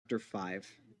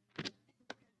5.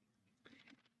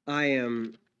 I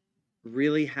am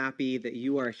really happy that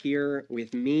you are here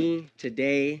with me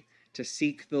today to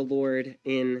seek the Lord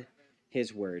in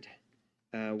His Word.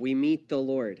 We meet the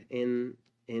Lord in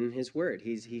His Word.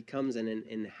 He comes and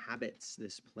inhabits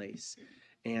this place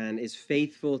and is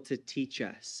faithful to teach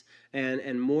us.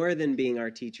 And more than being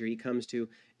our teacher, He comes to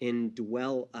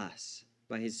indwell us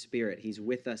by His Spirit. He's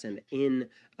with us and in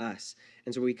us.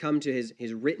 And so we come to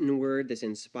His written Word, this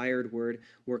inspired Word.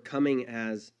 We're coming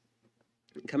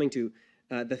to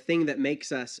the thing that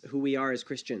makes us who we are as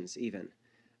Christians, even.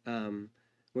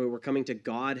 We're coming to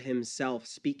God Himself,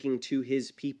 speaking to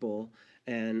His people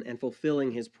and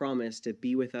fulfilling His promise to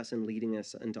be with us and leading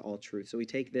us into all truth. So we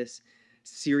take this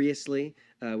seriously.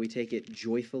 We take it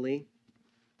joyfully.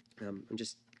 I'm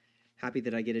just happy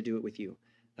that I get to do it with you.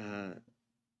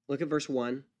 Look at verse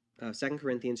 1, 2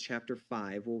 Corinthians chapter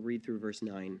 5. We'll read through verse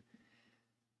 9.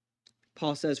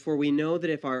 Paul says, "For we know that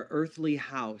if our earthly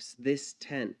house, this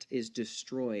tent, is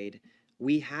destroyed,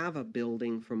 we have a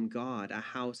building from God, a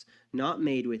house not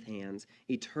made with hands,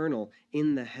 eternal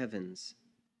in the heavens.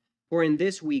 For in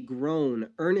this we groan,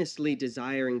 earnestly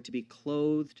desiring to be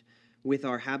clothed with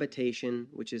our habitation,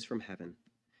 which is from heaven.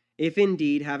 If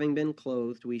indeed, having been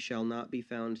clothed, we shall not be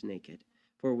found naked.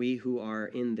 For we who are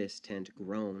in this tent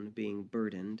groan, being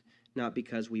burdened, not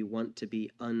because we want to be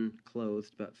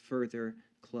unclothed, but further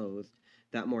clothed,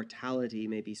 that mortality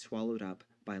may be swallowed up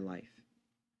by life.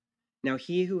 Now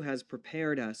He who has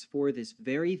prepared us for this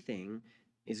very thing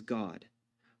is God,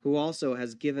 who also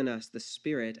has given us the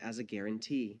Spirit as a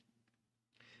guarantee.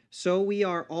 So we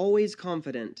are always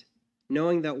confident,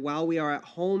 knowing that while we are at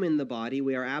home in the body,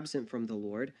 we are absent from the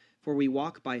Lord, for we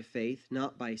walk by faith,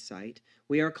 not by sight.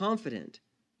 We are confident,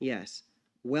 yes,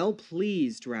 well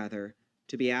pleased rather,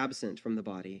 to be absent from the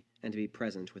body and to be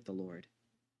present with the Lord.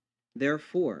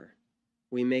 Therefore,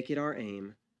 we make it our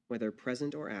aim, whether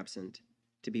present or absent,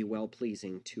 to be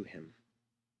well-pleasing to Him."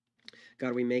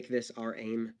 God, we make this our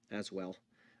aim as well.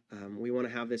 We want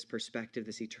to have this perspective,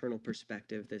 this eternal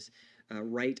perspective, this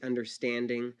right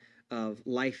understanding of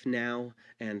life now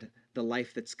and the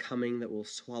life that's coming that will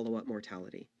swallow up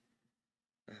mortality.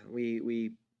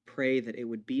 We pray that it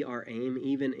would be our aim,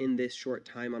 even in this short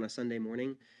time on a Sunday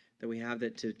morning, that we have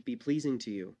that to be pleasing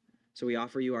to You. So we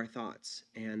offer You our thoughts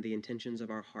and the intentions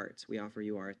of our hearts. We offer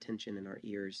You our attention and our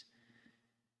ears.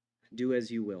 Do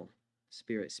as You will.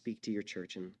 Spirit, speak to Your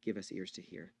church and give us ears to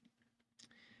hear.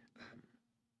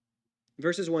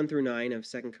 Verses 1 through 9 of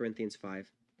 2 Corinthians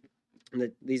 5.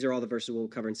 These are all the verses we'll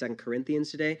cover in 2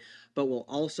 Corinthians today, but we'll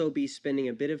also be spending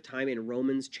a bit of time in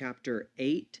Romans chapter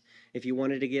 8. If you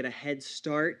wanted to get a head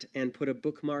start and put a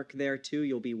bookmark there too,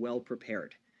 you'll be well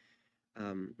prepared.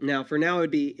 Now, for now,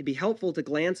 it'd be helpful to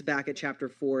glance back at chapter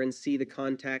 4 and see the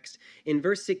context. In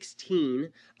verse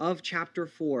 16 of chapter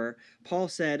 4, Paul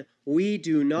said, "We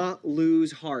do not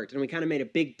lose heart." And we kind of made a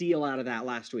big deal out of that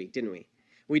last week, didn't we?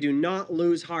 We do not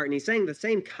lose heart. And he's saying the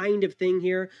same kind of thing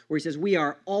here, where he says, we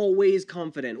are always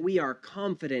confident. We are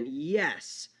confident,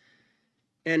 yes.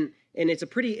 And it's a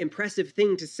pretty impressive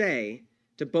thing to say,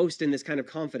 to boast in this kind of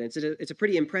confidence. It's a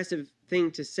pretty impressive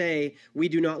thing to say, we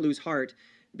do not lose heart.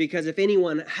 Because if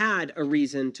anyone had a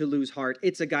reason to lose heart,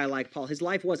 it's a guy like Paul. His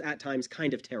life was at times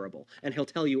kind of terrible, and he'll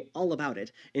tell you all about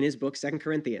it in his book, 2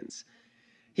 Corinthians.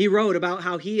 He wrote about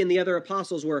how he and the other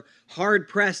apostles were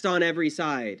hard-pressed on every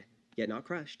side, yet not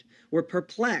crushed, were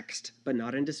perplexed, but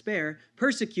not in despair,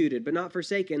 persecuted, but not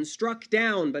forsaken, struck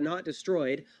down, but not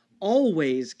destroyed,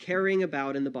 always carrying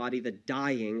about in the body the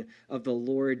dying of the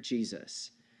Lord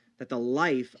Jesus, that the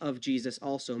life of Jesus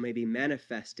also may be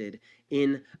manifested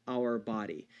in our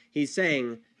body. He's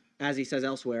saying, as he says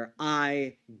elsewhere,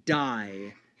 I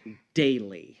die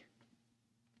daily.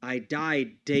 I die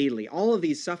daily. All of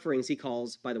these sufferings he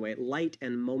calls, by the way, light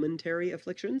and momentary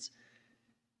afflictions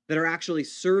that are actually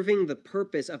serving the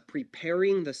purpose of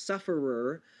preparing the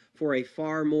sufferer for a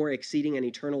far more exceeding and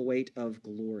eternal weight of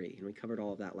glory. And we covered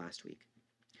all of that last week.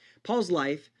 Paul's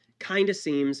life kind of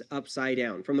seems upside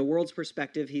down. From the world's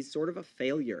perspective, he's sort of a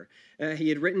failure. He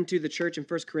had written to the church in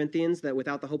 1 Corinthians that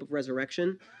without the hope of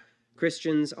resurrection,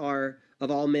 Christians are,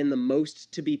 of all men, the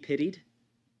most to be pitied.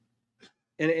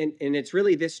 And it's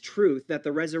really this truth that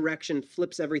the resurrection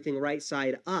flips everything right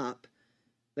side up,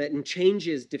 that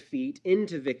changes defeat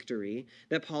into victory,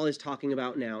 that Paul is talking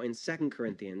about now in 2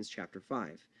 Corinthians chapter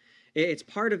 5. It's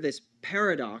part of this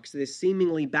paradox, this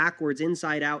seemingly backwards,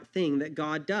 inside-out thing that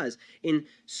God does in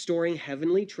storing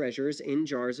heavenly treasures in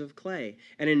jars of clay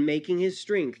and in making his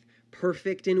strength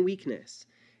perfect in weakness.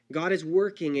 God is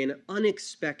working in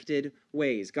unexpected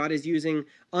ways. God is using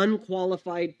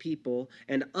unqualified people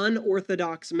and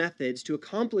unorthodox methods to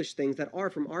accomplish things that are,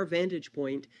 from our vantage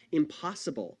point,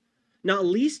 impossible. Not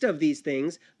least of these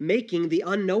things, making the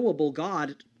unknowable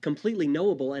God completely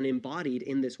knowable and embodied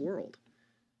in this world.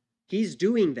 He's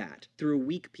doing that through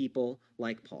weak people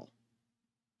like Paul.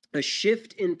 A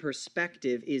shift in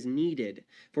perspective is needed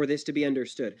for this to be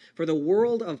understood, for the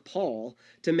world of Paul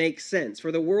to make sense,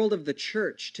 for the world of the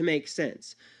church to make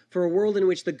sense, for a world in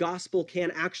which the gospel can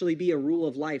actually be a rule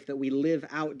of life that we live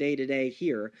out day to day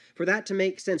here. For that to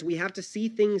make sense, we have to see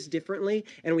things differently,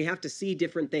 and we have to see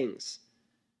different things.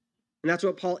 And that's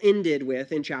what Paul ended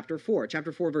with in chapter 4.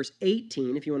 Chapter 4, verse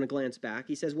 18, if you want to glance back,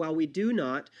 he says, "While we do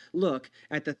not look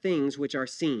at the things which are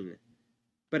seen,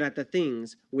 but at the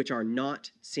things which are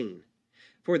not seen.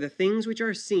 For the things which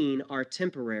are seen are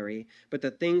temporary, but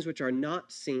the things which are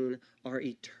not seen are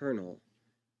eternal."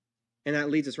 And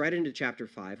that leads us right into chapter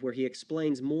 5, where he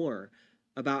explains more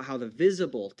about how the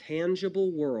visible,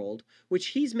 tangible world, which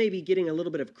he's maybe getting a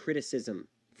little bit of criticism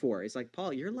for, is like,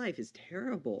 Paul, your life is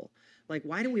terrible. Like,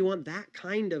 why do we want that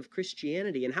kind of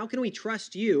Christianity? And how can we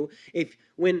trust you if,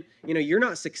 when you're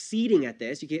not succeeding at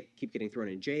this, you keep getting thrown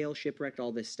in jail, shipwrecked,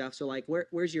 all this stuff? So like,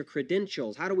 where's your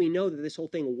credentials? How do we know that this whole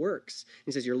thing works?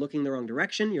 He says, you're looking the wrong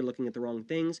direction. You're looking at the wrong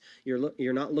things.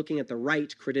 You're not looking at the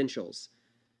right credentials.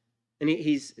 And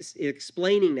he's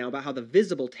explaining now about how the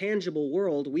visible, tangible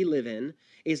world we live in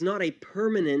is not a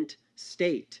permanent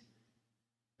state.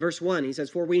 Verse 1, he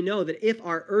says, "For we know that if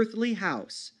our earthly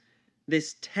house,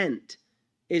 this tent,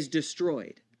 is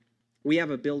destroyed, we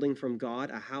have a building from God,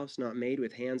 a house not made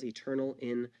with hands, eternal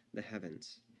in the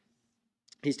heavens."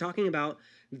 He's talking about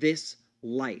this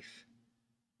life,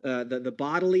 the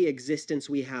bodily existence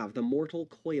we have, the mortal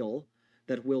coil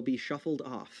that will be shuffled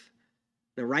off.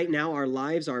 Now, right now, our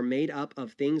lives are made up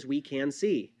of things we can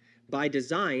see. By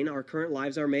design, our current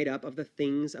lives are made up of the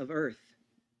things of earth.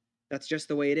 That's just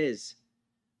the way it is.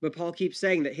 But Paul keeps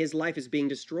saying that his life is being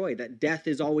destroyed, that death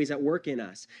is always at work in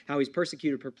us, how he's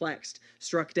persecuted, perplexed,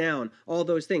 struck down, all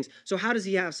those things. So how does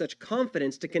he have such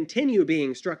confidence to continue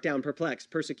being struck down,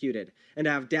 perplexed, persecuted, and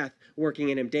have death working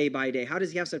in him day by day? How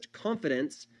does he have such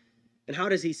confidence? And how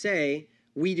does he say,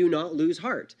 we do not lose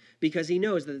heart? Because he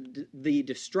knows that the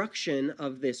destruction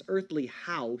of this earthly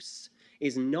house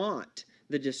is not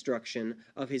the destruction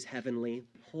of his heavenly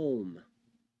home.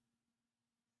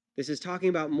 This is talking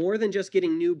about more than just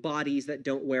getting new bodies that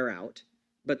don't wear out,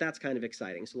 but that's kind of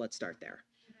exciting, so let's start there.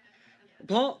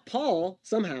 Paul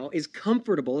somehow is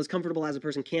comfortable as a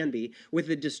person can be, with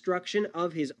the destruction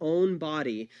of his own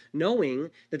body,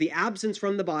 knowing that the absence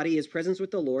from the body is presence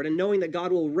with the Lord, and knowing that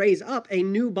God will raise up a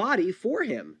new body for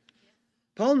him.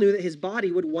 Paul knew that his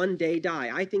body would one day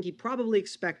die. I think he probably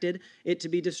expected it to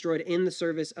be destroyed in the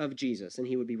service of Jesus, and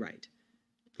he would be right.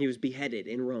 He was beheaded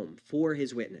in Rome for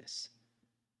his witness.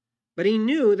 But he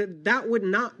knew that that would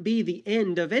not be the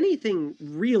end of anything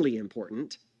really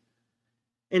important.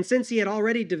 And since he had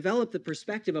already developed the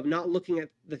perspective of not looking at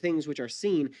the things which are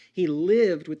seen, he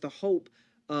lived with the hope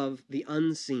of the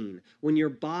unseen. When your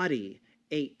body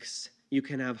aches, you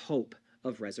can have hope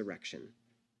of resurrection.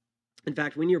 In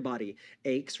fact, when your body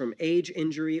aches from age,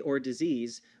 injury, or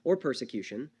disease, or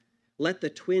persecution, let the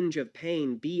twinge of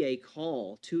pain be a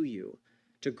call to you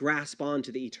to grasp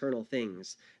onto the eternal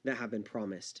things that have been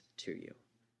promised to you.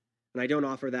 And I don't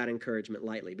offer that encouragement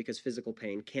lightly, because physical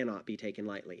pain cannot be taken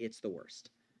lightly. It's the worst.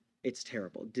 It's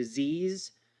terrible.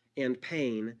 Disease and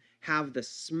pain have the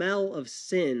smell of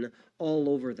sin all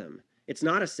over them. It's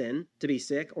not a sin to be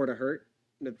sick or to hurt,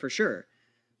 for sure.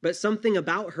 But something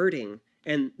about hurting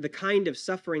and the kind of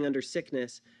suffering under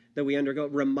sickness that we undergo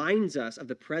reminds us of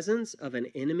the presence of an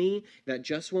enemy that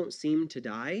just won't seem to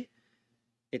die.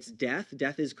 It's death.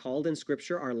 Death is called in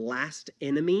Scripture our last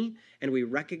enemy, and we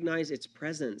recognize its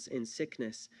presence in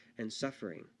sickness and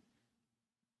suffering.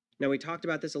 Now, we talked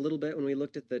about this a little bit when we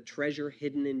looked at the treasure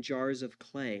hidden in jars of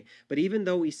clay. But even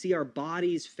though we see our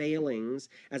body's failings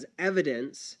as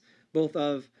evidence both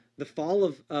of the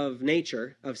fall of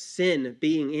nature, of sin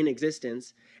being in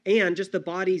existence, and just the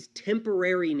body's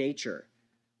temporary nature,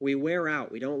 we wear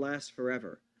out, we don't last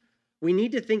forever. We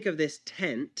need to think of this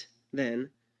tent, then,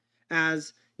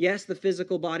 as, yes, the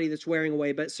physical body that's wearing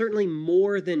away, but certainly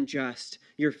more than just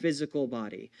your physical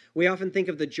body. We often think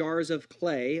of the jars of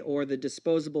clay or the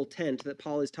disposable tent that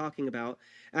Paul is talking about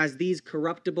as these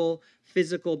corruptible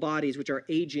physical bodies which are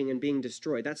aging and being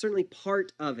destroyed. That's certainly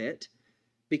part of it,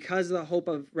 because the hope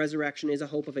of resurrection is a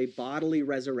hope of a bodily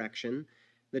resurrection.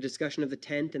 The discussion of the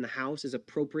tent and the house is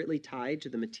appropriately tied to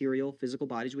the material, physical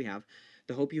bodies we have.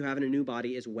 The hope you have in a new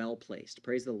body is well placed.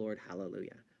 Praise the Lord.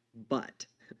 Hallelujah. But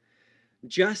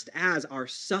just as our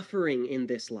suffering in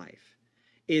this life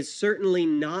is certainly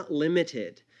not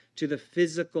limited to the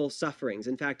physical sufferings.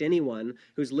 In fact, anyone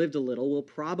who's lived a little will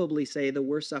probably say the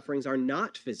worst sufferings are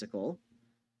not physical.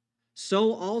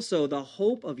 So also the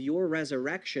hope of your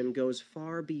resurrection goes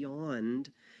far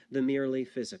beyond the merely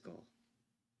physical.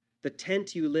 The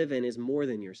tent you live in is more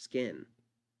than your skin.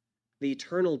 The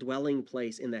eternal dwelling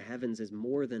place in the heavens is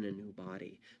more than a new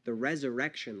body. The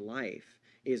resurrection life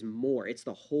is more. It's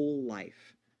the whole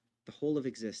life, the whole of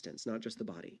existence, not just the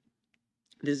body.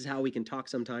 This is how we can talk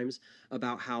sometimes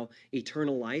about how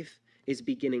eternal life is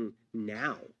beginning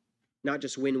now, not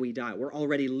just when we die. We're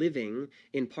already living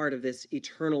in part of this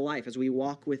eternal life as we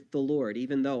walk with the Lord,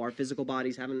 even though our physical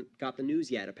bodies haven't got the news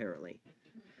yet, apparently.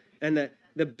 And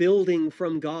the building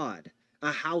from God,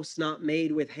 a house not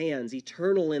made with hands,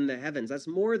 eternal in the heavens. That's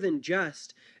more than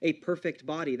just a perfect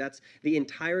body. That's the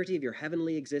entirety of your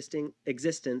heavenly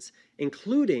existence,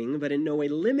 including, but in no way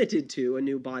limited to, a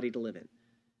new body to live in.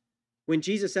 When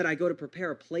Jesus said, I go to prepare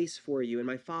a place for you, in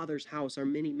my Father's house are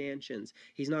many mansions,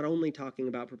 he's not only talking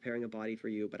about preparing a body for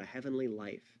you, but a heavenly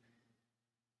life.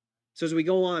 So as we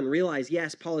go on, realize,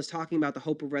 yes, Paul is talking about the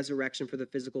hope of resurrection for the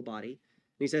physical body.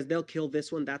 And he says, they'll kill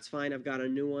this one, that's fine, I've got a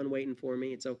new one waiting for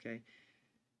me, it's okay.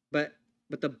 But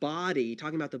the body,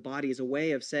 talking about the body, is a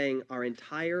way of saying our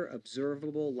entire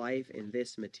observable life in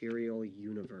this material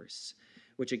universe,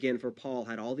 which again, for Paul,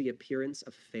 had all the appearance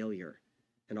of failure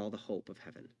and all the hope of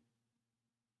heaven.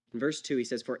 In verse 2, he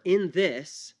says, for in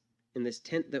this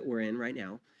tent that we're in right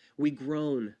now, we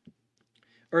groan,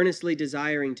 earnestly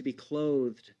desiring to be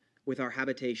clothed with our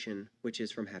habitation, which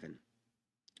is from heaven.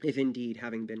 If indeed,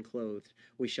 having been clothed,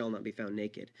 we shall not be found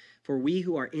naked. For we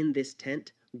who are in this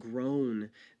tent groan,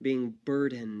 being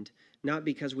burdened, not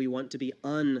because we want to be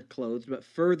unclothed, but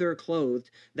further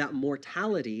clothed, that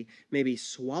mortality may be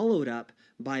swallowed up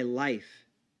by life.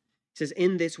 It says,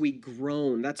 in this we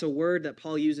groan. That's a word that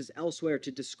Paul uses elsewhere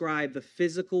to describe the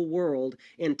physical world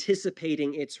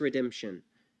anticipating its redemption.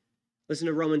 Listen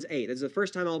to Romans 8. This is the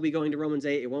first time I'll be going to Romans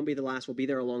 8. It won't be the last. We'll be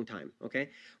there a long time, okay?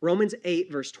 Romans 8,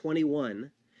 verse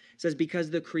 21 says, because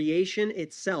the creation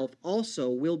itself also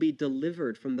will be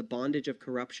delivered from the bondage of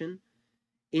corruption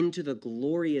into the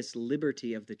glorious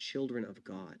liberty of the children of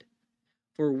God.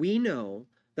 For we know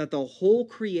that the whole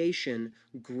creation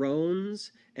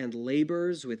groans and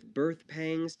labors with birth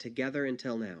pangs together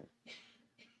until now.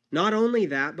 Not only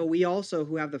that, but we also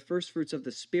who have the first fruits of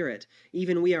the Spirit,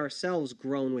 even we ourselves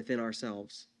groan within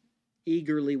ourselves,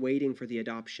 eagerly waiting for the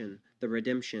adoption, the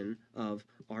redemption of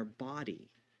our body.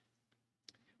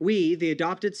 We, the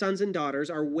adopted sons and daughters,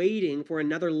 are waiting for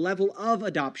another level of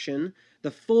adoption,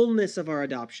 the fullness of our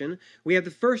adoption. We have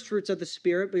the first fruits of the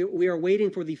Spirit, but we are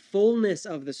waiting for the fullness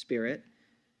of the Spirit.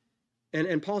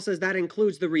 And Paul says that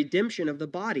includes the redemption of the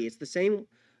body. It's the same,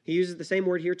 he uses the same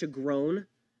word here, to groan.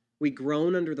 We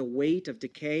groan under the weight of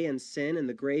decay and sin and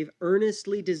the grave,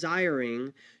 earnestly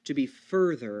desiring to be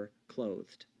further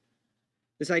clothed.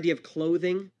 This idea of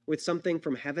clothing with something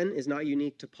from heaven is not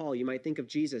unique to Paul. You might think of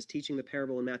Jesus teaching the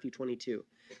parable in Matthew 22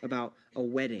 about a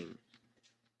wedding.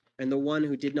 And the one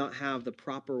who did not have the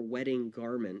proper wedding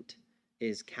garment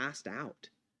is cast out.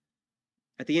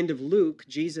 At the end of Luke,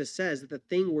 Jesus says that the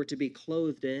thing we're to be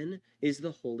clothed in is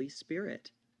the Holy Spirit.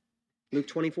 Luke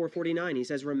 24:49, he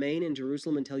says, remain in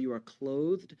Jerusalem until you are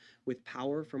clothed with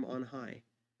power from on high.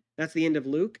 That's the end of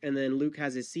Luke, and then Luke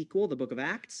has his sequel, the book of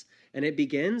Acts, and it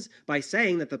begins by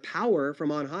saying that the power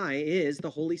from on high is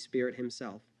the Holy Spirit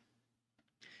himself.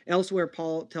 Elsewhere,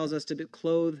 Paul tells us to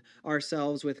clothe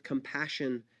ourselves with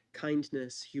compassion,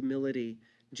 kindness, humility,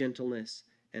 gentleness,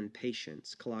 and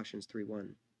patience, Colossians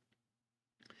 3:1.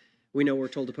 We know we're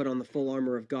told to put on the full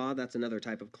armor of God. That's another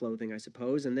type of clothing, I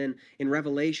suppose. And then in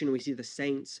Revelation, we see the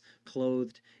saints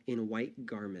clothed in white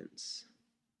garments,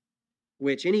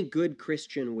 which any good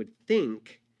Christian would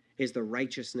think is the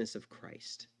righteousness of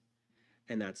Christ.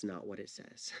 And that's not what it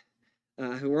says.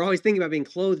 We're always thinking about being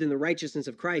clothed in the righteousness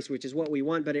of Christ, which is what we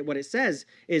want. But what it says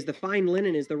is the fine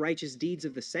linen is the righteous deeds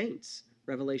of the saints,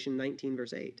 Revelation 19,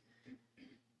 verse 8.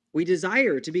 We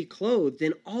desire to be clothed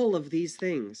in all of these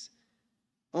things.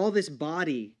 All this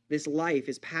body, this life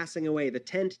is passing away. The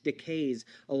tent decays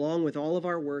along with all of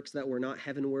our works that were not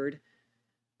heavenward,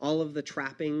 all of the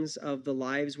trappings of the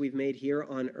lives we've made here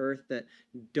on earth that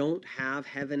don't have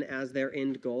heaven as their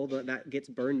end goal, that gets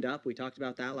burned up. We talked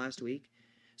about that last week.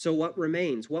 So what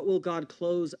remains? What will God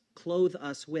clothe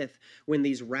us with when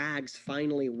these rags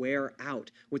finally wear out?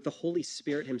 With the Holy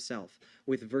Spirit himself,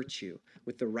 with virtue,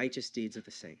 with the righteous deeds of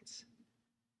the saints.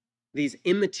 These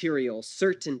immaterial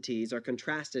certainties are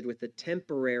contrasted with the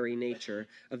temporary nature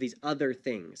of these other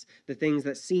things, the things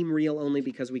that seem real only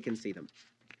because we can see them.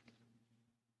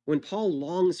 When Paul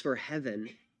longs for heaven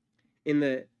in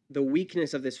the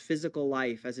weakness of this physical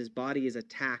life as his body is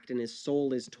attacked and his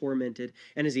soul is tormented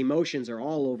and his emotions are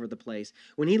all over the place,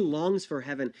 when he longs for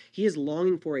heaven, he is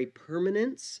longing for a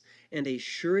permanence and a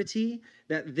surety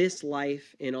that this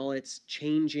life in all its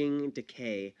changing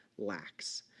decay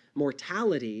lacks.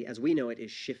 Mortality, as we know it,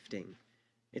 is shifting.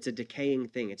 It's a decaying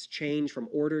thing. It's change from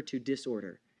order to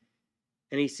disorder.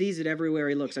 And he sees it everywhere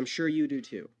he looks. I'm sure you do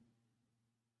too.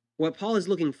 What Paul is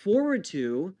looking forward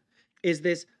to is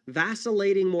this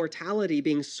vacillating mortality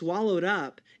being swallowed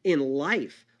up in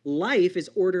life. Life is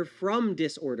order from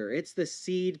disorder. It's the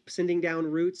seed sending down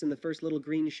roots and the first little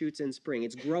green shoots in spring.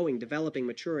 It's growing, developing,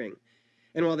 maturing.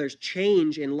 And while there's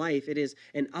change in life, it is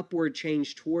an upward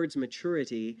change towards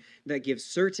maturity that gives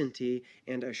certainty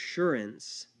and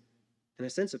assurance and a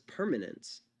sense of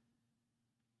permanence.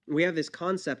 We have this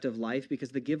concept of life because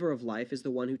the giver of life is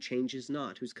the one who changes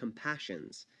not, whose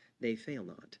compassions they fail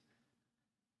not.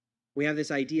 We have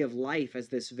this idea of life as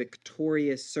this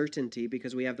victorious certainty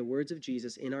because we have the words of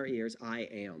Jesus in our ears, I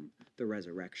am the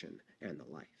resurrection and the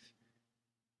life.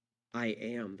 I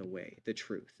am the way, the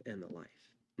truth, and the life.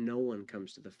 No one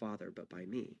comes to the Father but by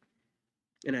me.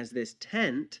 And as this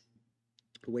tent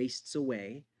wastes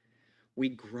away, we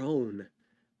groan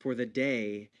for the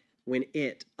day when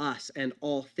it, us, and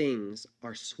all things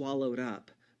are swallowed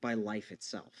up by life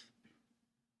itself.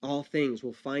 All things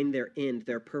will find their end,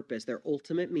 their purpose, their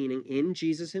ultimate meaning in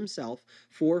Jesus himself,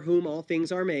 for whom all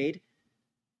things are made.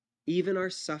 Even our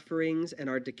sufferings and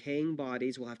our decaying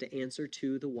bodies will have to answer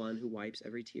to the one who wipes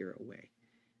every tear away.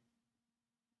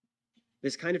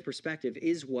 This kind of perspective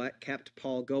is what kept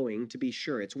Paul going, to be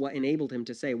sure. It's what enabled him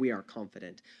to say, we are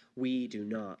confident. We do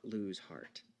not lose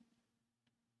heart.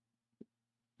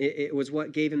 It was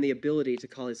what gave him the ability to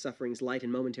call his sufferings light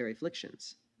and momentary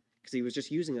afflictions, because he was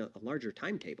just using a larger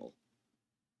timetable.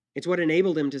 It's what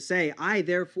enabled him to say, I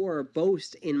therefore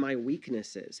boast in my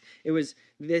weaknesses. It was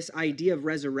this idea of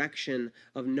resurrection,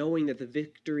 of knowing that the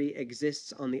victory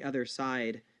exists on the other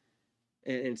side,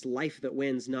 and it's life that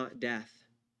wins, not death,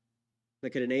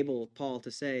 that could enable Paul to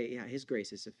say, yeah, his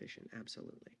grace is sufficient,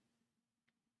 absolutely.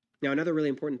 Now, another really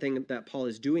important thing that Paul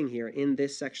is doing here in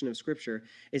this section of Scripture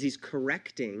is he's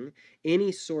correcting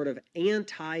any sort of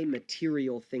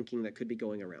anti-material thinking that could be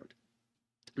going around.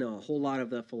 Now, a whole lot of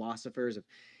the philosophers of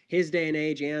his day and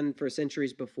age and for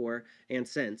centuries before and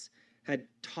since had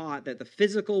taught that the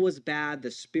physical was bad,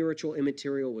 the spiritual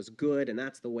immaterial was good, and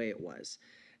that's the way it was.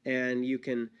 And you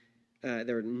can,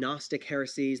 there are Gnostic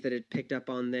heresies that had picked up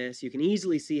on this. You can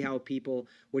easily see how people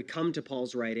would come to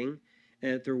Paul's writing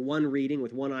through one reading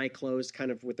with one eye closed, kind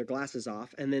of with their glasses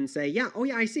off, and then say, yeah, oh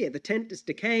yeah, I see it. The tent is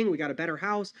decaying. We got a better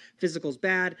house. Physical's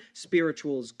bad.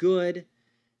 Spiritual's good.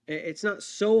 It's not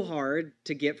so hard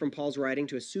to get from Paul's writing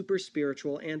to a super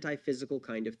spiritual, anti-physical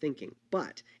kind of thinking.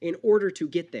 But in order to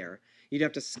get there, you'd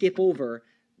have to skip over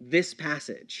this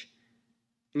passage.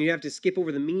 And you'd have to skip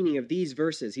over the meaning of these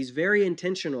verses. He's very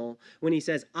intentional when he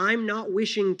says, I'm not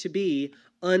wishing to be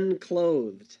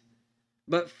unclothed,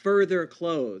 but further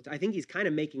clothed. I think he's kind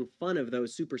of making fun of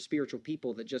those super spiritual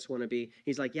people that just want to be,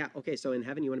 he's like, yeah, okay, so in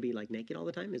heaven you want to be like naked all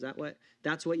the time? Is that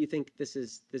that's what you think this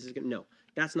is good? No,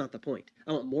 that's not the point.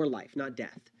 I want more life, not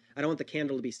death. I don't want the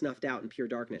candle to be snuffed out in pure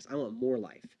darkness. I want more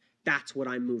life. That's what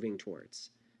I'm moving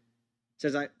towards. It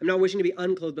says, I'm not wishing to be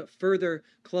unclothed, but further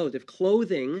clothed. If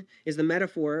clothing is the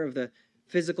metaphor of the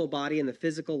physical body and the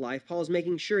physical life, Paul is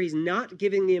making sure he's not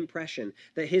giving the impression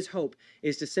that his hope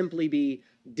is to simply be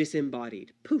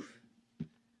disembodied. Poof.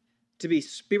 To be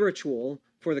spiritual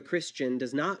for the Christian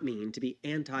does not mean to be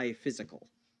anti-physical.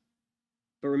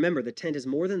 But remember, the tent is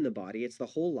more than the body, it's the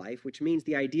whole life, which means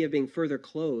the idea of being further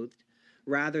clothed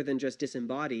rather than just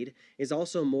disembodied is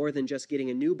also more than just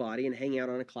getting a new body and hanging out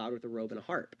on a cloud with a robe and a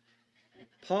harp.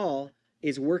 Paul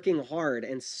is working hard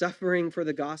and suffering for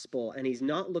the gospel, and he's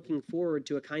not looking forward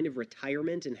to a kind of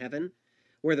retirement in heaven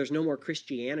where there's no more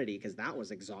Christianity, because that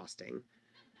was exhausting.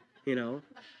 You know,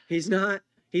 he's not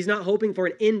hoping for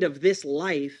an end of this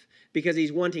life because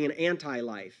he's wanting an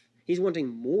anti-life. He's wanting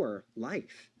more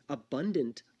life,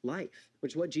 abundant life,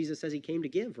 which is what Jesus says he came to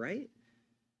give, right?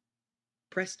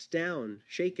 Pressed down,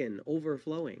 shaken,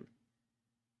 overflowing.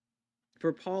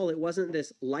 For Paul, it wasn't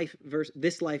this life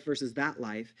versus that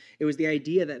life. It was the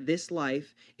idea that this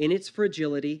life, in its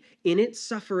fragility, in its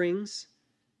sufferings,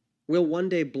 will one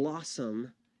day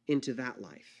blossom into that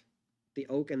life. The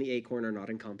oak and the acorn are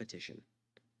not in competition.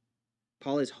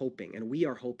 Paul is hoping, and we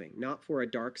are hoping, not for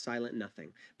a dark, silent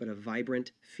nothing, but a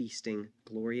vibrant, feasting,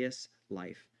 glorious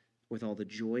life with all the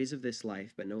joys of this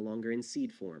life, but no longer in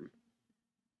seed form.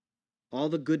 all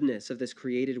the goodness of this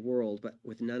created world, but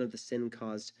with none of the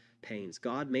sin-caused pains.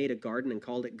 God made a garden and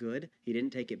called it good. He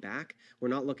didn't take it back. We're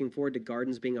not looking forward to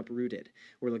gardens being uprooted.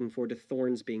 We're looking forward to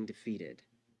thorns being defeated.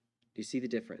 Do you see the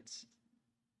difference?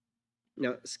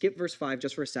 Now, skip verse 5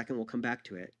 just for a second. We'll come back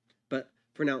to it. But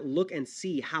for now, look and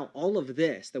see how all of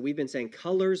this that we've been saying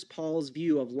colors Paul's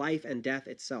view of life and death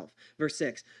itself. Verse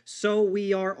 6, so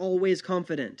we are always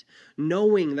confident,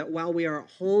 knowing that while we are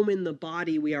at home in the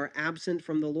body, we are absent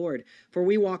from the Lord. For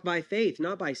we walk by faith,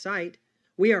 not by sight.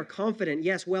 We are confident,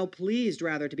 yes, well pleased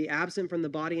rather, to be absent from the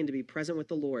body and to be present with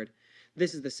the Lord.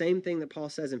 This is the same thing that Paul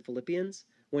says in Philippians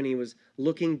when he was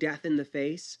looking death in the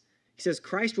face. He says,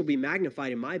 Christ will be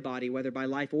magnified in my body, whether by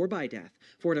life or by death.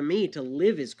 For to me, to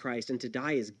live is Christ, and to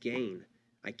die is gain.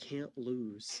 I can't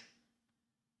lose.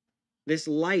 This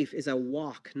life is a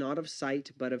walk, not of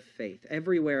sight, but of faith.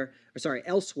 Elsewhere,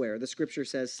 the scripture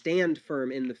says, stand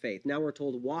firm in the faith. Now we're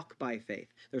told, walk by faith.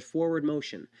 There's forward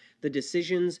motion. The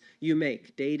decisions you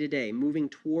make day to day, moving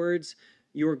towards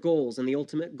your goals and the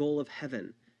ultimate goal of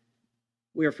heaven.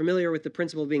 We are familiar with the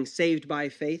principle of being saved by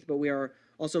faith, but we are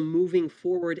also moving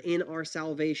forward in our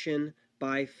salvation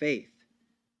by faith.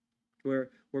 We're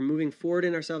moving forward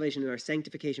in our salvation and our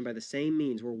sanctification by the same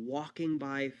means. We're walking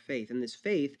by faith. And this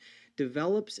faith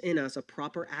develops in us a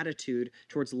proper attitude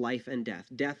towards life and death.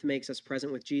 Death makes us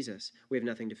present with Jesus. We have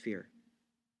nothing to fear.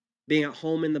 Being at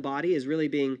home in the body is really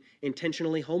being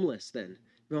intentionally homeless then.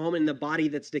 We're home in the body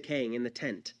that's decaying, in the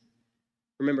tent.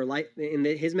 Remember,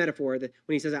 his metaphor, when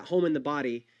he says at home in the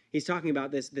body, he's talking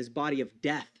about this body of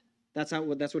death. That's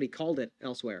what he called it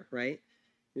elsewhere, right?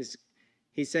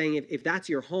 He's saying if that's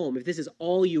your home, if this is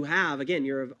all you have, again,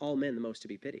 you're of all men the most to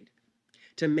be pitied.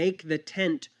 To make the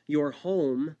tent your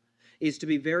home is to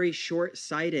be very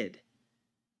short-sighted.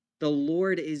 The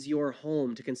Lord is your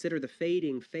home. To consider the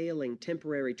fading, failing,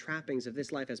 temporary trappings of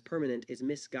this life as permanent is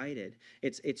misguided.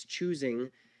 It's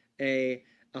choosing a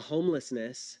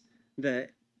homelessness that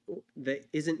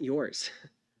isn't yours.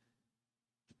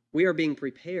 We are being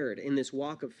prepared in this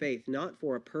walk of faith, not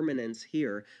for a permanence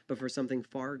here, but for something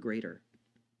far greater.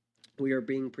 We are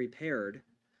being prepared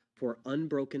for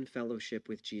unbroken fellowship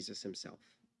with Jesus himself.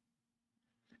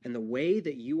 And the way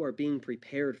that you are being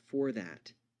prepared for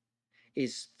that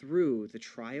is through the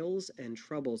trials and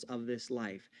troubles of this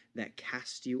life that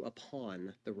cast you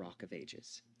upon the Rock of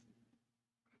Ages.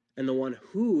 And the one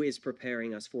who is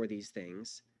preparing us for these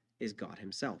things is God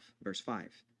himself. Verse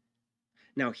 5.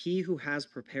 Now he who has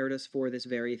prepared us for this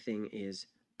very thing is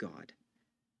God,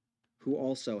 who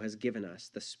also has given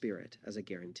us the Spirit as a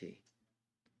guarantee.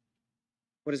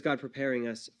 What is God preparing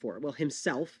us for? Well,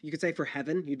 himself. You could say for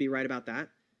heaven. You'd be right about that.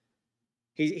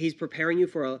 He's preparing you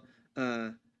for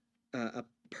a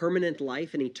permanent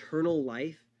life, an eternal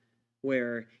life,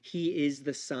 where he is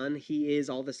the Son. He is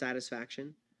all the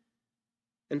satisfaction.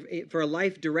 And for a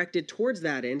life directed towards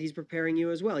that end, he's preparing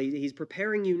you as well. He's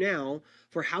preparing you now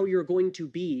for how you're going to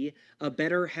be a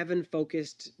better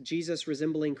heaven-focused,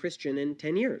 Jesus-resembling Christian in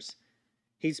 10 years.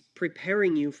 He's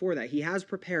preparing you for that. He has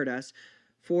prepared us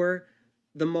for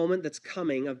the moment that's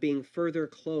coming of being further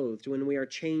clothed, when we are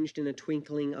changed in a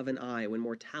twinkling of an eye, when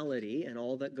mortality and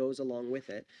all that goes along with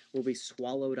it will be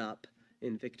swallowed up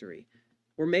in victory.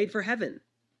 We're made for heaven.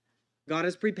 God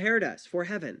has prepared us for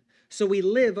heaven. So we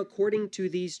live according to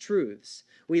these truths.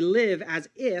 We live as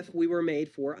if we were made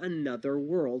for another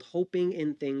world, hoping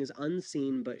in things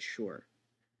unseen but sure.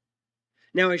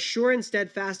 Now, as sure and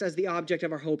steadfast as the object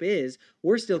of our hope is,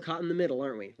 we're still caught in the middle,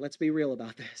 aren't we? Let's be real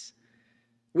about this.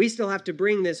 We still have to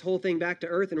bring this whole thing back to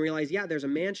earth and realize, yeah, there's a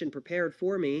mansion prepared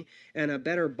for me and a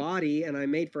better body, and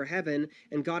I'm made for heaven,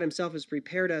 and God himself has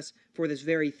prepared us for this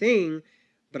very thing,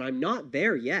 but I'm not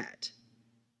there yet.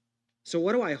 So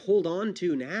what do I hold on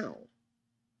to now?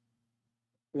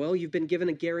 Well, you've been given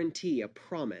a guarantee, a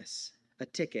promise, a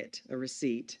ticket, a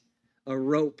receipt, a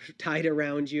rope tied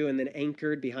around you and then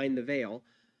anchored behind the veil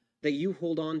that you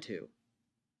hold on to.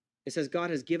 It says God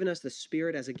has given us the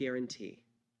Spirit as a guarantee.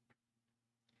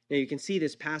 Now you can see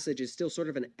this passage is still sort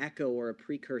of an echo or a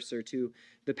precursor to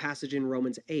the passage in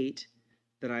Romans 8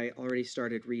 that I already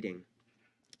started reading.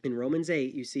 In Romans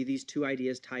 8, you see these two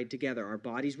ideas tied together. Our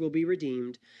bodies will be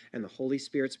redeemed, and the Holy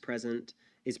Spirit's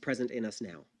is present in us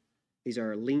now. These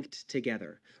are linked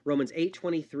together. Romans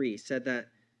 8:23 said that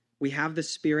we have the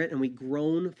Spirit and we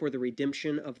groan for the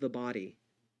redemption of the body.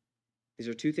 These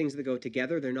are two things that go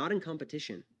together. They're not in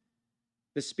competition.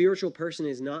 The spiritual person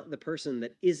is not the person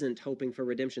that isn't hoping for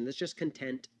redemption. That's just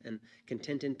content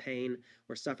in pain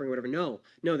or suffering or whatever.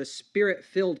 No, the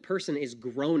Spirit-filled person is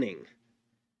groaning.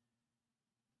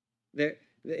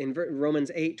 In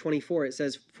Romans 8:24, it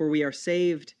says, "For we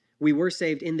were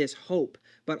saved in this hope,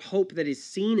 But hope that is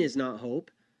seen is not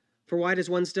hope. For why does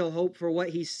one still hope for what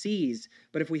he sees?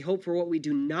 But if we hope for what we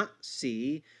do not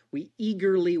see, we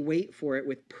eagerly wait for it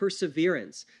with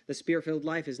perseverance. The Spirit-filled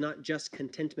life is not just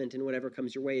contentment in whatever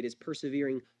comes your way. It is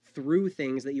persevering through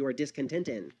things that you are discontent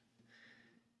in.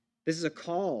 This is a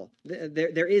call.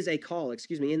 There is a call,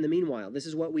 in the meanwhile. This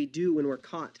is what we do when we're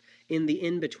caught in the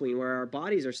in-between, where our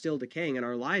bodies are still decaying and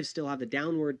our lives still have the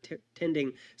downward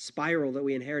tending spiral that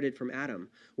we inherited from Adam.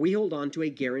 We hold on to a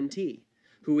guarantee,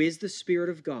 who is the Spirit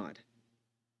of God.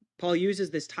 Paul uses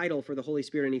this title for the Holy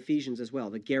Spirit in Ephesians as well,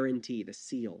 the guarantee, the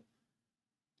seal.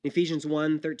 Ephesians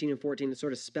 1, 13 and 14, it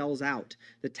sort of spells out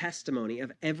the testimony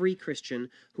of every Christian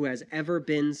who has ever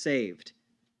been saved.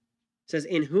 It says,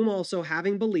 in whom also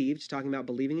having believed, talking about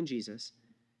believing in Jesus,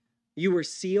 you were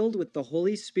sealed with the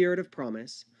Holy Spirit of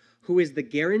promise, who is the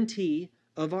guarantee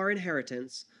of our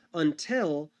inheritance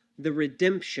until the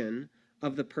redemption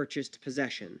of the purchased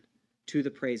possession, to the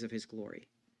praise of his glory.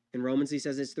 In Romans, he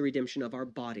says it's the redemption of our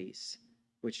bodies,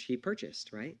 which he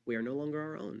purchased, right? We are no longer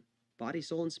our own. Body,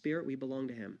 soul, and spirit, we belong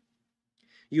to him.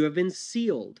 You have been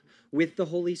sealed with the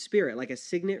Holy Spirit, like a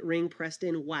signet ring pressed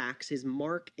in wax. His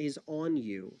mark is on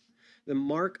you. The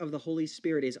mark of the Holy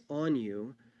Spirit is on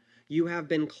you. You have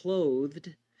been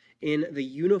clothed in the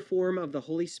uniform of the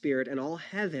Holy Spirit, and all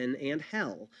heaven and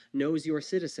hell knows your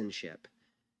citizenship,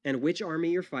 and which army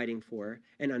you're fighting for,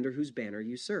 and under whose banner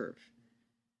you serve.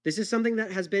 This is something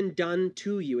that has been done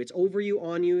to you. It's over you,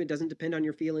 on you. It doesn't depend on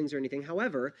your feelings or anything.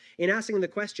 However, in asking the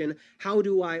question, what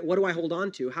do I hold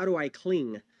on to? How do I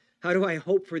cling? How do I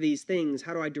hope for these things?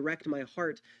 How do I direct my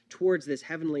heart towards this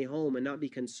heavenly home and not be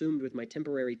consumed with my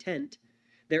temporary tent?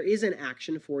 There is an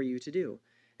action for you to do.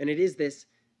 And it is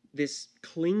this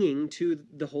clinging to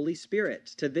the Holy Spirit,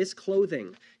 to this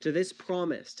clothing, to this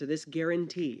promise, to this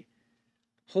guarantee.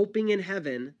 Hoping in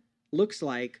heaven looks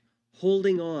like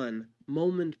holding on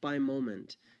moment by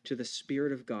moment to the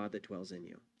Spirit of God that dwells in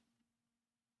you.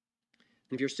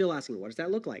 And if you're still asking, what does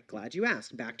that look like? Glad you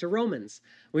asked. Back to Romans.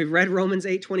 We've read Romans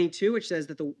 8:22, which says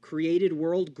that the created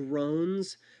world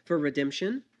groans for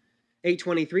redemption.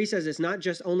 8:23 says it's not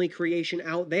just only creation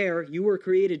out there. You were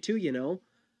created too, you know.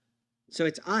 So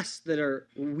it's us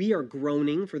we are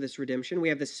groaning for this redemption. We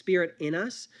have the Spirit in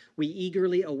us. We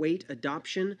eagerly await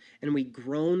adoption, and we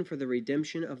groan for the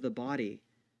redemption of the body.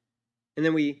 And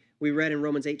then we read in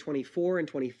Romans 8:24 and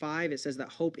 25, it says that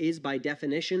hope is by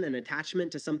definition an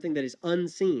attachment to something that is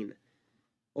unseen.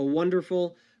 A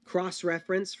wonderful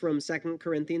cross-reference from 2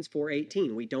 Corinthians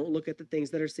 4:18. We don't look at the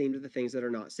things that are seen, but the things that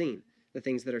are not seen. The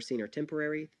things that are seen are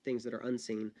temporary. The things that are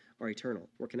unseen are eternal.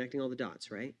 We're connecting all the dots,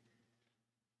 right?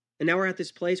 And now we're at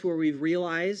this place where we've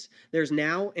realized there's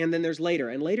now and then there's later.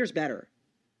 And later's better.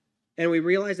 And we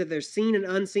realize that there's seen and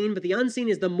unseen, but the unseen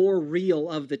is the more real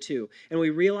of the two. And we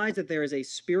realize that there is a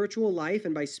spiritual life,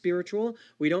 and by spiritual,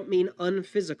 we don't mean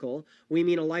unphysical. We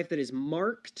mean a life that is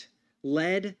marked,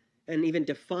 led, and even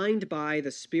defined by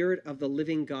the Spirit of the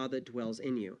living God that dwells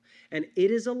in you. And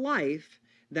it is a life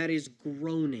that is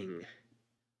groaning,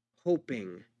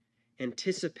 hoping,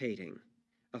 anticipating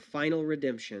a final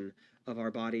redemption of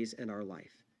our bodies and our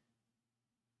life.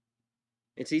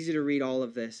 It's easy to read all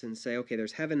of this and say, okay,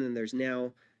 there's heaven and there's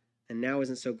now, and now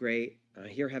isn't so great.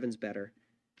 Here heaven's better.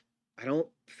 I don't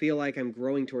feel like I'm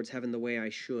growing towards heaven the way I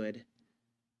should.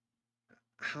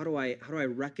 How do I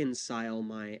reconcile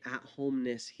my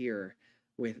at-homeness here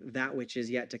with that which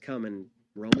is yet to come? And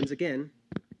Romans again,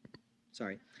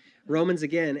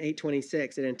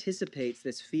 8:26, it anticipates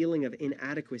this feeling of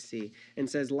inadequacy and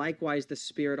says, likewise, the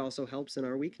Spirit also helps in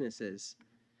our weaknesses.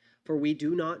 For we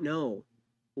do not know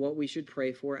what we should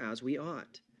pray for as we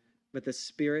ought, but the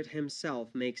Spirit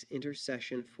himself makes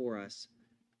intercession for us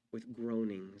with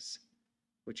groanings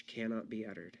which cannot be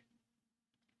uttered.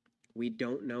 We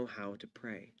don't know how to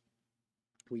pray.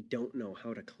 We don't know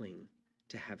how to cling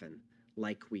to heaven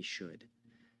like we should.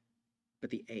 But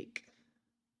the ache,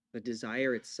 the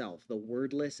desire itself, the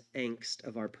wordless angst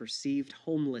of our perceived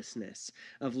homelessness,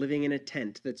 of living in a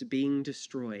tent that's being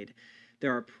destroyed,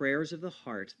 there are prayers of the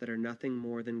heart that are nothing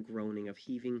more than groaning, of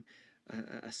heaving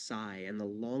a sigh, and the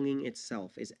longing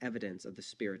itself is evidence of the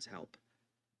Spirit's help.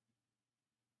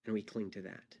 And we cling to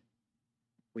that.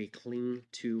 We cling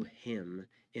to him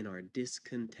in our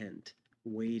discontent,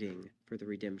 waiting for the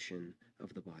redemption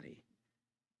of the body.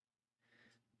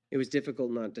 It was difficult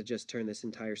not to just turn this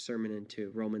entire sermon into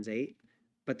Romans 8,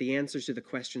 but the answers to the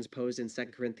questions posed in 2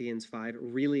 Corinthians 5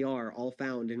 really are all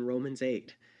found in Romans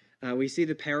 8. We see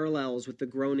the parallels with the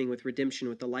groaning, with redemption,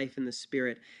 with the life in the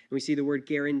Spirit. And we see the word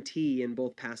guarantee in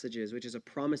both passages, which is a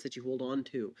promise that you hold on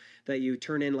to, that you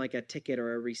turn in like a ticket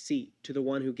or a receipt to the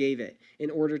one who gave it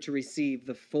in order to receive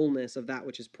the fullness of that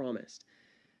which is promised.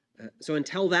 So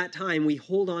until that time, we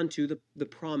hold on to the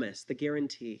promise, the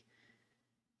guarantee,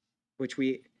 which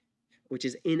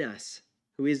is in us,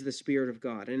 who is the Spirit of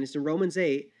God. And it's in Romans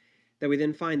 8 that we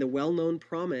then find the well-known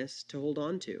promise to hold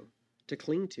on to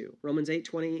cling to. Romans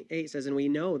 8:28 says, and we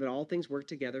know that all things work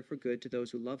together for good to those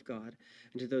who love God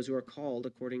and to those who are called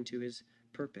according to his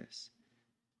purpose.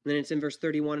 And then it's in verse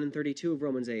 31 and 32 of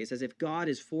Romans 8. It says, if God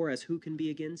is for us, who can be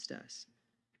against us?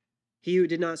 He who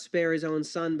did not spare his own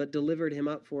son, but delivered him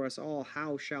up for us all,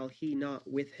 how shall he not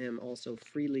with him also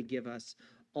freely give us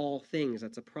all things?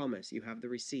 That's a promise. You have the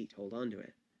receipt. Hold on to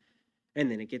it. And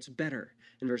then it gets better.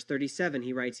 In verse 37,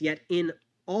 he writes, yet in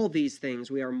all these things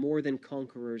we are more than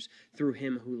conquerors through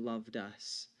him who loved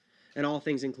us. And all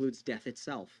things includes death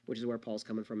itself, which is where Paul's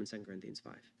coming from in 2 Corinthians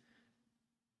 5.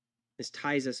 This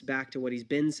ties us back to what he's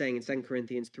been saying in 2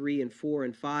 Corinthians 3 and 4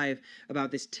 and 5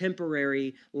 about this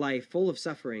temporary life full of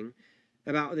suffering,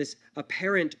 about this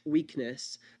apparent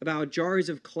weakness, about jars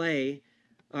of clay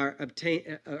are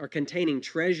containing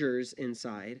treasures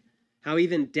inside, how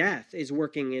even death is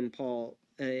working in Paul,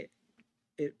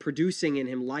 producing in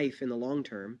him life in the long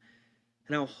term,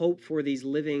 and how hope for these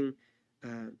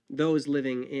those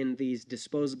living in these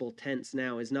disposable tents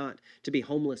now is not to be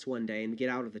homeless one day and get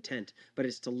out of the tent, but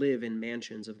it's to live in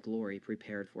mansions of glory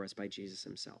prepared for us by Jesus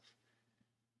himself.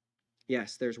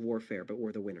 Yes, there's warfare, but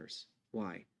we're the winners.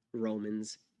 Why?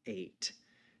 Romans 8,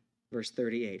 verse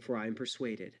 38, for I am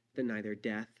persuaded that neither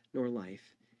death nor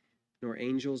life, nor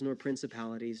angels, nor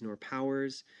principalities, nor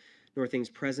powers, nor things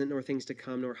present, nor things to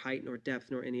come, nor height, nor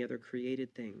depth, nor any other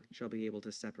created thing shall be able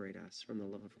to separate us from the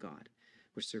love of God,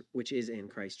 which is in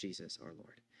Christ Jesus our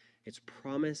Lord. It's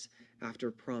promise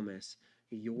after promise,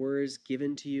 yours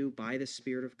given to you by the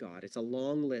Spirit of God. It's a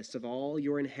long list of all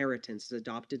your inheritance as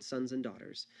adopted sons and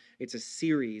daughters. It's a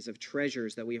series of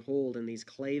treasures that we hold in these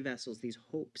clay vessels, these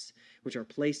hopes, which are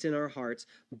placed in our hearts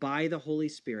by the Holy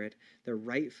Spirit. They're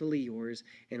rightfully yours,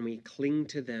 and we cling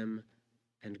to them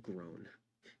and groan.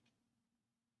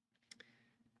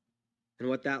 And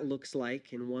what that looks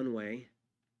like in one way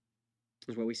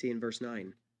is what we see in verse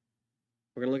 9.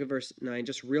 We're going to look at verse 9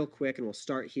 just real quick, and we'll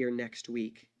start here next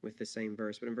week with the same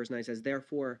verse. But in verse 9 it says,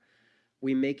 therefore,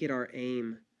 we make it our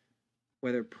aim,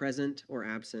 whether present or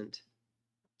absent,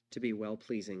 to be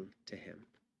well-pleasing to him.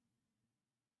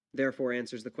 Therefore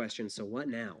answers the question, so what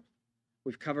now?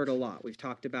 We've covered a lot. We've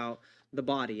talked about the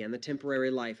body and the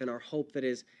temporary life and our hope that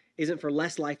isn't for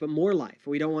less life, but more life.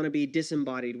 We don't want to be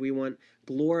disembodied. We want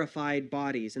glorified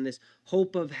bodies. And this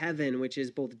hope of heaven, which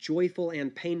is both joyful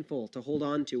and painful to hold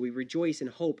on to. We rejoice in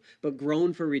hope, but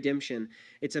groan for redemption.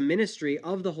 It's a ministry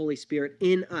of the Holy Spirit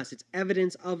in us. It's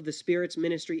evidence of the Spirit's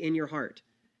ministry in your heart.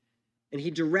 And he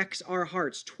directs our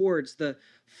hearts towards the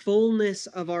fullness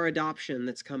of our adoption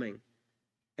that's coming.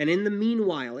 And in the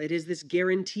meanwhile, it is this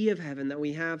guarantee of heaven that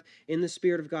we have in the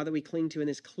Spirit of God that we cling to. And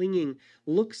this clinging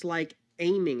looks like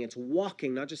aiming. It's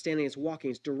walking, not just standing, it's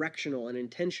walking. It's directional and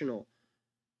intentional.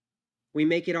 We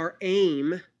make it our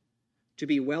aim to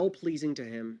be well-pleasing to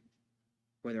him,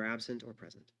 whether absent or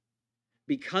present.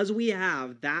 Because we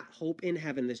have that hope in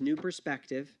heaven, this new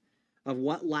perspective of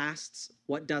what lasts,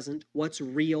 what doesn't, what's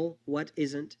real, what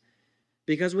isn't,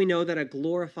 because we know that a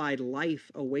glorified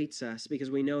life awaits us,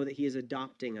 because we know that he is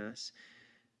adopting us,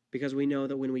 because we know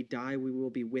that when we die, we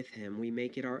will be with him, we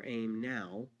make it our aim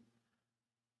now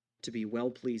to be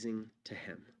well-pleasing to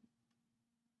him.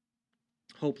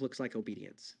 Hope looks like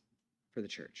obedience for the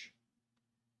church.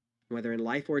 Whether in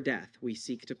life or death, we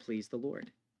seek to please the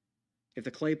Lord. If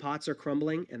the clay pots are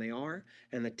crumbling, and they are,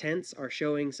 and the tents are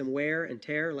showing some wear and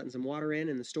tear, letting some water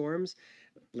in the storms,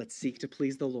 let's seek to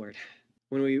please the Lord.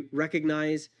 When we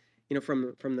recognize,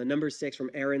 from the number 6,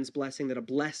 from Aaron's blessing, that a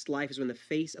blessed life is when the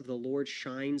face of the Lord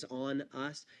shines on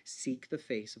us, seek the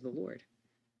face of the Lord.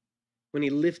 When he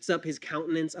lifts up his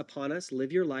countenance upon us,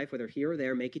 live your life, whether here or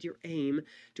there, make it your aim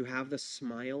to have the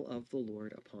smile of the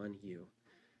Lord upon you.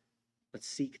 Let's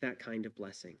seek that kind of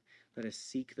blessing. Let us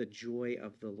seek the joy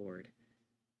of the Lord.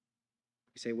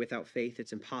 We say without faith,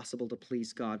 it's impossible to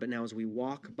please God. But now as we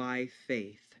walk by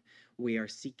faith, we are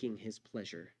seeking his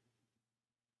pleasure.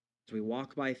 As we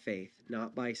walk by faith,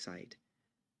 not by sight,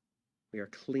 we are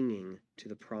clinging to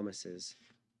the promises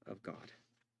of God.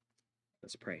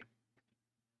 Let's pray.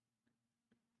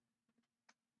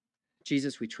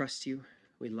 Jesus, we trust you.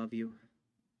 We love you.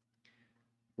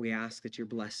 We ask that your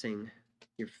blessing,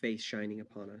 your face shining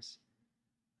upon us,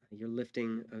 the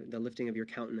lifting of your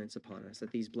countenance upon us,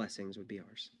 that these blessings would be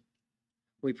ours.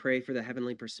 We pray for the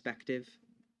heavenly perspective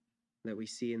that we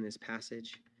see in this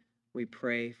passage. We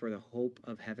pray for the hope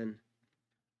of heaven.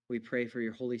 We pray for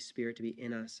your Holy Spirit to be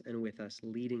in us and with us,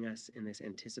 leading us in this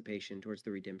anticipation towards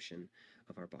the redemption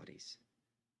of our bodies.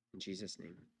 In Jesus'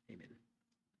 name, amen.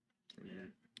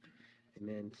 Amen.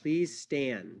 Amen. Please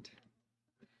stand.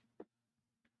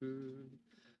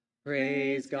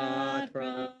 Praise God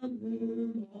from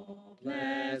whom all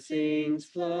blessings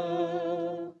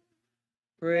flow.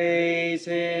 Praise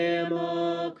him,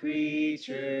 all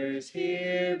creatures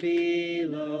here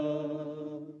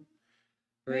below.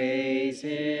 Praise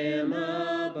him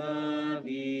above,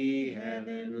 ye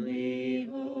heavenly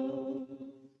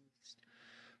host.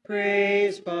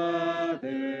 Praise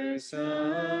Father,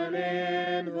 Son,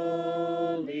 and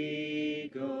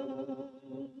Holy Ghost.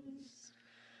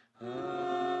 Amen.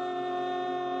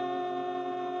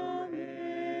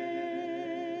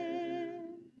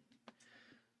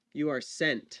 You are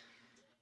sent.